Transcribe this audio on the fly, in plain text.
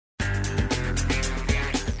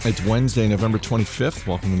It's Wednesday, November 25th.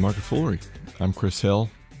 Welcome to Market Foolery. I'm Chris Hill.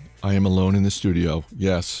 I am alone in the studio.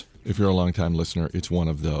 Yes, if you're a longtime listener, it's one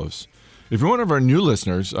of those. If you're one of our new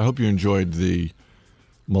listeners, I hope you enjoyed the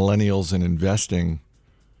Millennials and Investing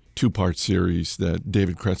two-part series that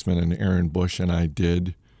David Kretzmann and Aaron Bush and I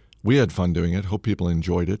did. We had fun doing it. Hope people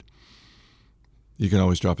enjoyed it. You can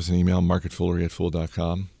always drop us an email,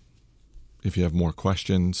 marketfoolery@fool.com, if you have more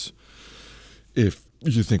questions. If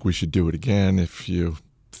you think we should do it again, if you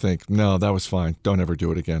think, no, that was fine, don't ever do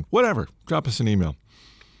it again, whatever, drop us an email.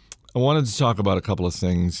 I wanted to talk about a couple of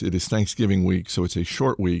things. It is Thanksgiving week, so it's a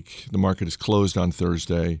short week. The market is closed on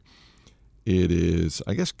Thursday. It is,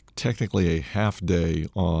 I guess, technically a half day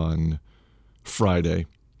on Friday.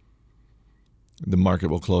 The market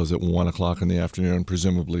will close at 1 o'clock in the afternoon,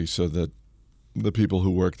 presumably so that the people who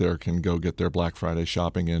work there can go get their Black Friday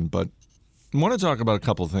shopping in. But I want to talk about a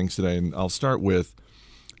couple of things today, and I'll start with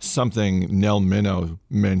something Nell Minow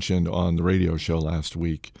mentioned on the radio show last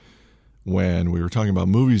week when we were talking about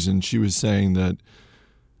movies, and she was saying that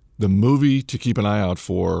the movie to keep an eye out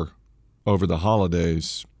for over the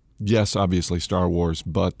holidays, yes, obviously Star Wars,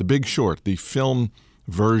 but The Big Short, the film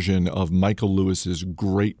version of Michael Lewis's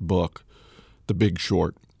great book, The Big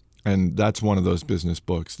Short. And that's one of those business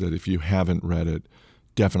books that if you haven't read it,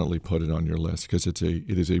 definitely put it on your list, because it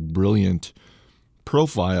is a brilliant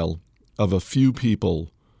profile of a few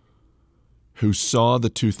people who saw the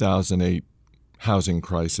 2008 housing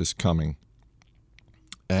crisis coming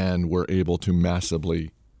and were able to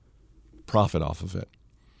massively profit off of it.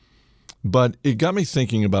 But it got me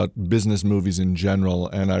thinking about business movies in general,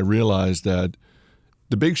 and I realized that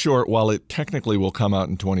The Big Short, while it technically will come out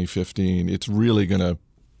in 2015, it's really going to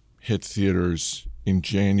hit theaters in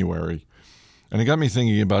January. And it got me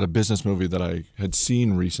thinking about a business movie that I had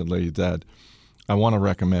seen recently that I want to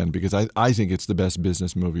recommend because I think it's the best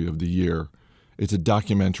business movie of the year. It's a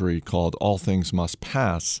documentary called All Things Must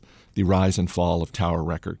Pass, The Rise and Fall of Tower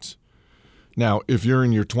Records. Now, if you're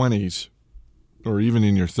in your 20s or even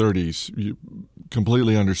in your 30s,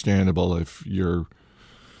 completely understandable if you're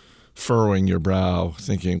furrowing your brow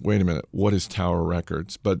thinking, wait a minute, what is Tower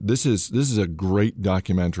Records? But this is a great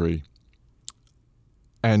documentary,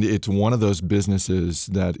 and it's one of those businesses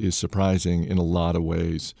that is surprising in a lot of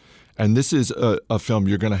ways. And this is a film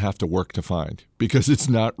you're going to have to work to find because it's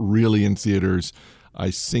not really in theaters. I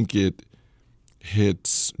think it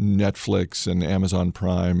hits Netflix and Amazon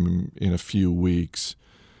Prime in a few weeks.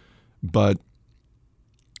 But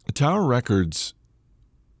Tower Records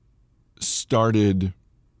started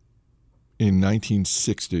in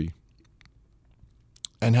 1960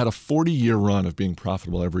 and had a 40-year run of being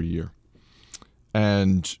profitable every year.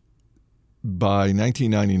 And by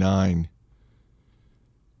 1999,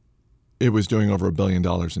 it was doing over $1 billion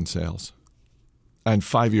in sales. And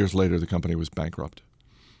 5 years later, the company was bankrupt.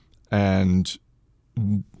 And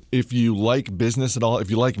if you like business at all,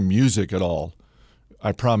 if you like music at all,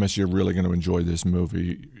 I promise you're really going to enjoy this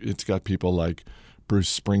movie. It's got people like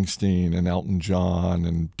Bruce Springsteen and Elton John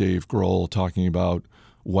and Dave Grohl talking about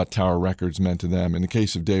what Tower Records meant to them. In the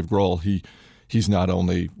case of Dave Grohl, he's not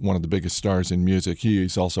only one of the biggest stars in music, he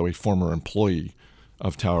is also a former employee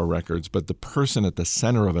of Tower Records. But the person at the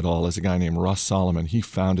center of it all is a guy named Russ Solomon. He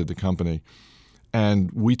founded the company.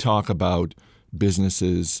 And we talk about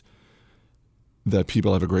businesses that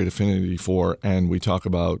people have a great affinity for, and we talk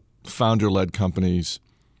about founder-led companies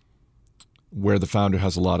where the founder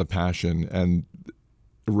has a lot of passion, and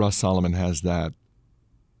Russ Solomon has that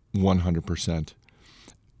 100%.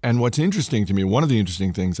 And what's interesting to me, one of the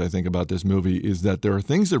interesting things I think about this movie is that there are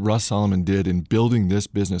things that Russ Solomon did in building this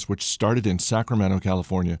business, which started in Sacramento,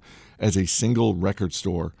 California as a single record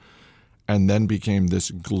store and then became this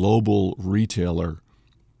global retailer.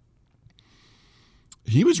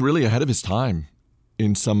 He was really ahead of his time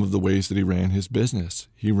in some of the ways that he ran his business.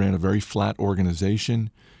 He ran a very flat organization.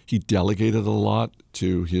 He delegated a lot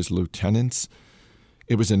to his lieutenants.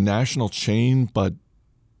 It was a national chain, but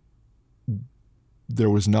there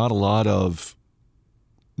was not a lot of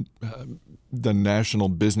the national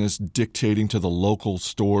business dictating to the local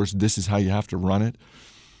stores, this is how you have to run it.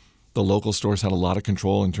 The local stores had a lot of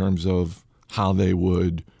control in terms of how they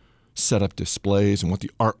would set up displays and what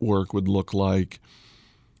the artwork would look like.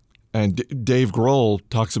 And Dave Grohl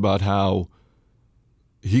talks about how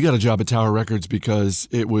he got a job at Tower Records because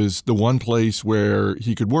it was the one place where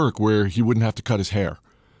he could work where he wouldn't have to cut his hair.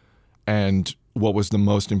 And what was the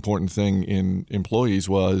most important thing in employees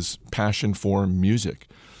was passion for music.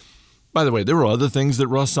 By the way, there were other things that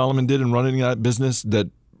Russ Solomon did in running that business that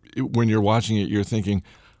when you're watching it, you're thinking,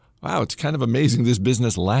 wow, it's kind of amazing this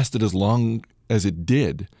business lasted as long as it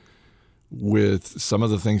did with some of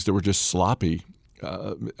the things that were just sloppy.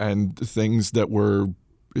 and things that were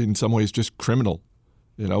in some ways just criminal.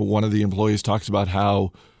 One of the employees talks about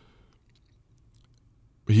how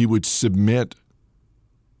he would submit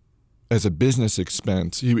as a business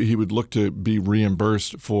expense. He would look to be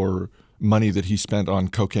reimbursed for money that he spent on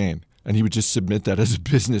cocaine, and he would just submit that as a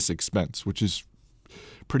business expense, which is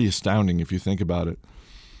pretty astounding if you think about it.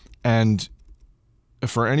 And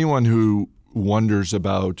for anyone who wonders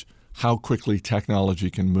about how quickly technology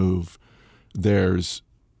can move, there's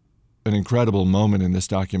an incredible moment in this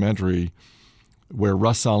documentary where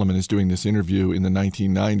Russ Solomon is doing this interview in the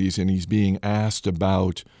 1990s, and he's being asked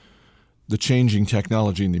about the changing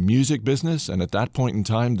technology in the music business. And at that point in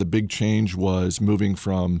time, the big change was moving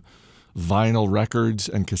from vinyl records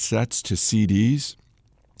and cassettes to CDs.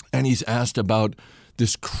 And he's asked about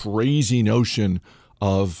this crazy notion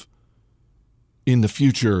of, in the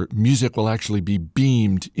future, music will actually be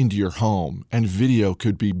beamed into your home and video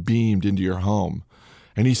could be beamed into your home.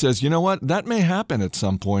 And he says, you know what? That may happen at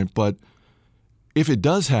some point, but if it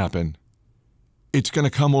does happen, it's going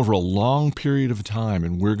to come over a long period of time,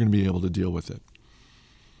 and we're going to be able to deal with it.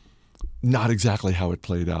 Not exactly how it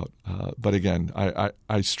played out. But again,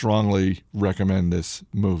 I strongly recommend this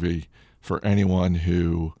movie for anyone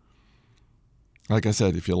who, like I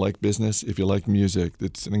said, if you like business, if you like music,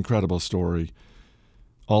 it's an incredible story.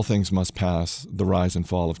 All Things Must Pass, The Rise and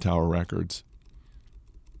Fall of Tower Records.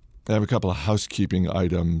 I have a couple of housekeeping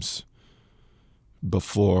items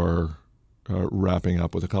before wrapping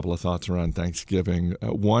up with a couple of thoughts around Thanksgiving.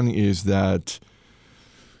 One is that,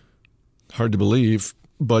 hard to believe,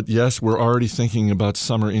 but yes, we're already thinking about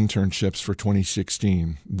summer internships for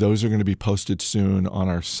 2016. Those are going to be posted soon on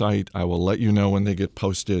our site. I will let you know when they get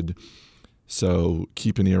posted, so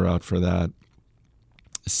keep an ear out for that.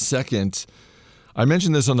 Second, I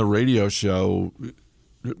mentioned this on the radio show.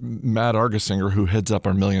 Matt Argesinger, who heads up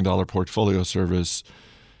our $1 Million Portfolio Service,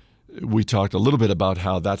 we talked a little bit about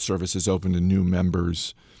how that service is open to new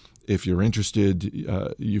members. If you're interested,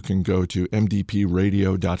 you can go to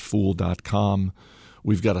mdpradio.fool.com.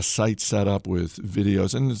 We've got a site set up with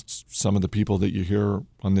videos, and some of the people that you hear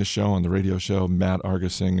on this show, on the radio show, Matt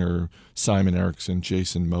Argesinger, Simon Erickson,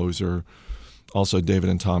 Jason Moser, also David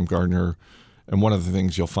and Tom Gardner. And one of the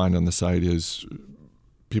things you'll find on the site is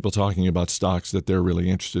people talking about stocks that they're really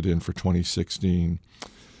interested in for 2016.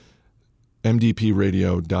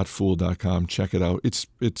 mdpradio.fool.com. Check it out.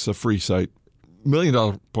 It's a free site. $1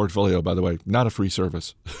 Million Portfolio, by the way, not a free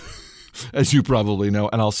service, as you probably know.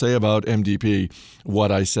 And I'll say about MDP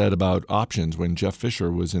what I said about options when Jeff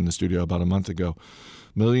Fisher was in the studio about a month ago.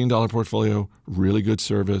 $1 Million Portfolio, really good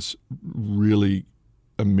service, really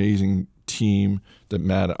amazing team that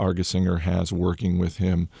Matt Argesinger has working with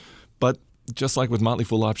him. But just like with Motley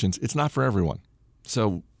Fool Options, it's not for everyone.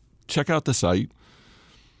 So check out the site.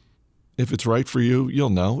 If it's right for you, you'll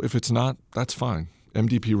know. If it's not, that's fine.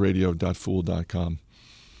 mdpradio.fool.com.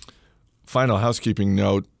 Final housekeeping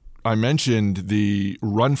note. I mentioned the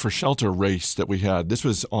Run for Shelter race that we had. This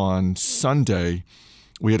was on Sunday.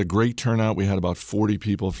 We had a great turnout. We had about 40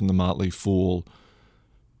 people from the Motley Fool.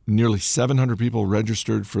 Nearly 700 people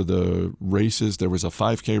registered for the races. There was a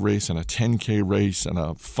 5K race and a 10K race and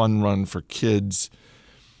a fun run for kids,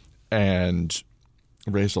 and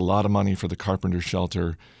raised a lot of money for the Carpenter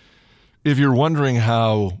Shelter. If you're wondering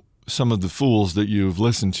how some of the fools that you've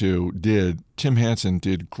listened to did, Tim Hansen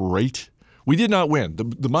did great. We did not win.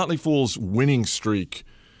 The Motley Fool's winning streak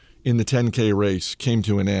in the 10K race came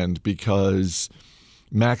to an end because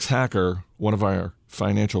Max Hacker, one of our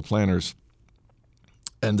financial planners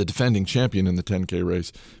and the defending champion in the 10K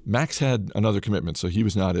race, Max had another commitment, so he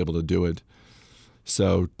was not able to do it.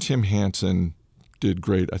 So Tim Hansen did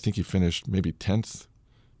great. I think he finished maybe 10th,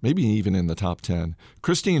 maybe even in the top 10.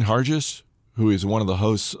 Christine Hargis, who is one of the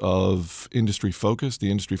hosts of Industry Focus,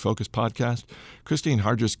 the Industry Focus podcast, Christine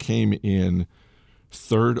Hargis came in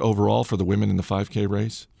 3rd overall for the women in the 5K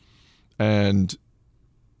race. And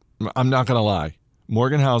I'm not going to lie,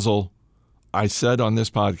 Morgan Housel, I said on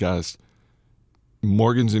this podcast,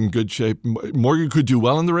 Morgan's in good shape. Morgan could do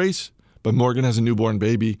well in the race, but Morgan has a newborn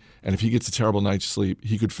baby, and if he gets a terrible night's sleep,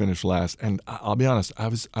 he could finish last. And I'll be honest,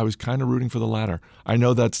 I was kind of rooting for the latter. I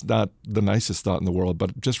know that's not the nicest thought in the world,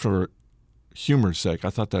 but just for humor's sake,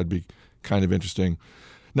 I thought that'd be kind of interesting.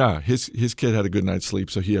 No, his kid had a good night's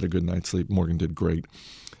sleep, so he had a good night's sleep. Morgan did great.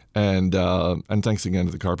 And thanks again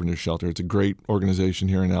to the Carpenter Shelter. It's a great organization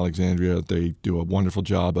here in Alexandria. They do a wonderful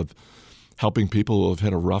job of helping people who have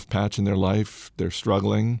had a rough patch in their life. They're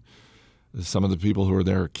struggling. Some of the people who are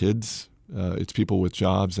there are kids. It's people with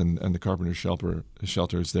jobs, and the Carpenter Shelter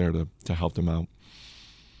is there to help them out.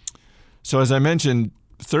 So as I mentioned,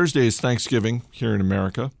 Thursday is Thanksgiving here in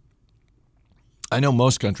America. I know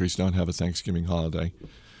most countries don't have a Thanksgiving holiday,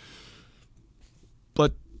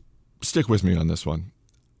 but stick with me on this one.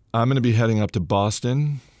 I'm going to be heading up to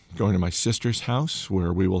Boston, going to my sister's house,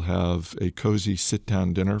 where we will have a cozy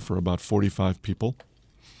sit-down dinner for about 45 people.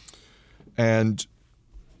 And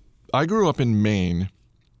I grew up in Maine,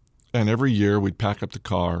 and every year we'd pack up the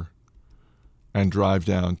car and drive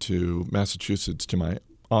down to Massachusetts to my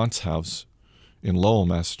aunt's house in Lowell,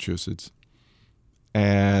 Massachusetts.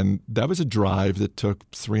 And that was a drive that took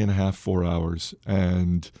 3.5, 4 hours,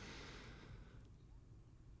 and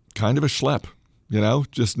kind of a schlep,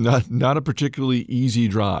 just not a particularly easy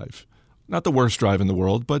drive. Not the worst drive in the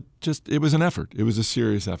world, but just it was an effort. It was a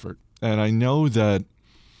serious effort. And I know that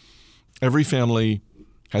every family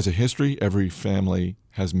has a history, every family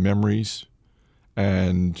has memories,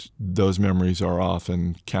 and those memories are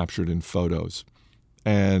often captured in photos.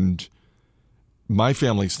 And my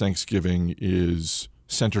family's Thanksgiving is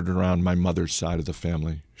centered around my mother's side of the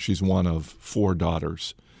family. She's one of 4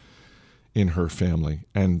 daughters in her family.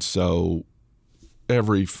 And so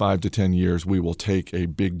every 5 to 10 years, we will take a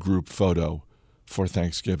big group photo for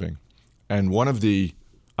Thanksgiving. And one of the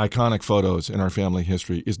iconic photos in our family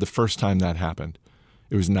history is the first time that happened.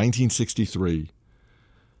 It was 1963,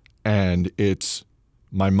 and it's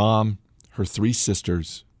my mom, her 3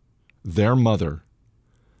 sisters, their mother,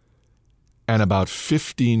 and about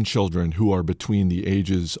 15 children who are between the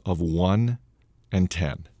ages of 1 and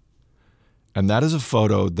 10. And that is a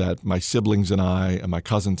photo that my siblings and I and my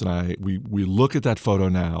cousins and I, we look at that photo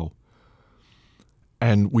now,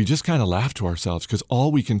 and we just kind of laugh to ourselves because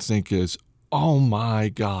all we can think is, oh my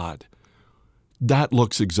God, that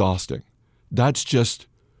looks exhausting. That's just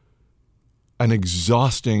an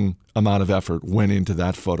exhausting amount of effort went into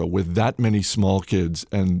that photo with that many small kids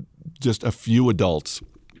and just a few adults.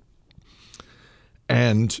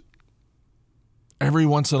 And every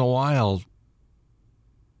once in a while,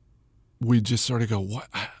 we just sort of go, "What?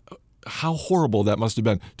 How horrible that must have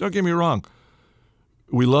been." Don't get me wrong.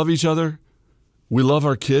 We love each other. We love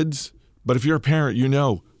our kids. But if you're a parent,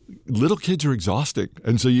 little kids are exhausting.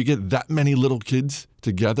 And so you get that many little kids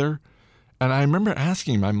together. And I remember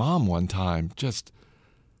asking my mom one time,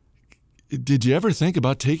 did you ever think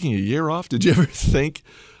about taking a year off? Did you ever think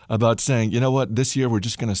about saying, you know what, this year we're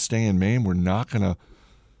just going to stay in Maine. We're not going to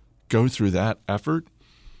go through that effort?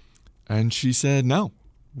 And she said, no,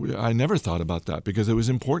 I never thought about that because it was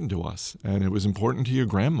important to us. And it was important to your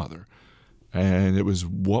grandmother. And it was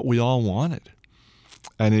what we all wanted.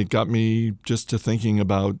 And it got me just to thinking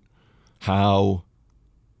about how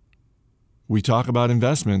we talk about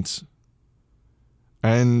investments,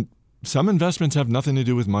 and some investments have nothing to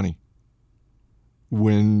do with money.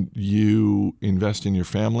 When you invest in your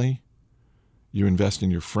family, you invest in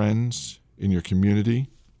your friends, in your community,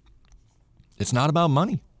 it's not about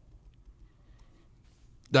money.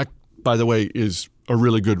 That, by the way, is a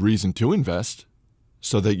really good reason to invest,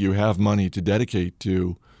 so that you have money to dedicate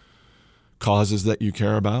to causes that you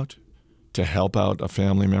care about, to help out a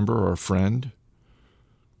family member or a friend.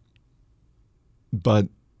 But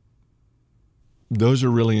those are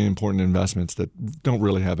really important investments that don't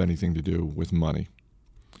really have anything to do with money.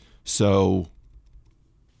 So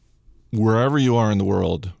wherever you are in the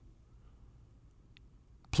world,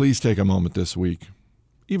 please take a moment this week,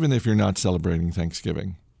 even if you're not celebrating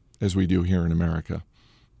Thanksgiving, as we do here in America.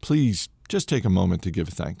 Please just take a moment to give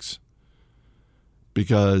thanks.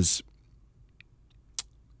 Because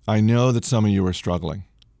I know that some of you are struggling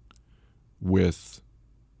with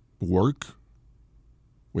work,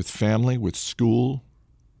 with family, with school,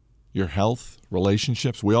 your health,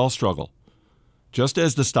 relationships. We all struggle. Just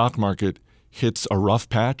as the stock market hits a rough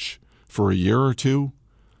patch for a year or two,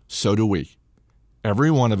 so do we.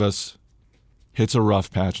 Every one of us hits a rough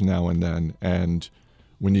patch now and then. And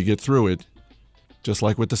when you get through it, just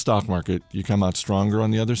like with the stock market, you come out stronger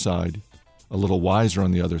on the other side, a little wiser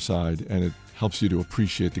on the other side, and it helps you to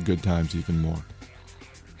appreciate the good times even more.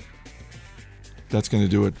 That's going to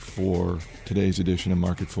do it for today's edition of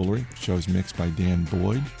Market Foolery. The show's mixed by Dan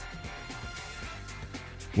Boyd.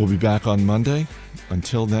 We'll be back on Monday.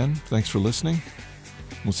 Until then, thanks for listening.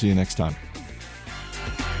 We'll see you next time.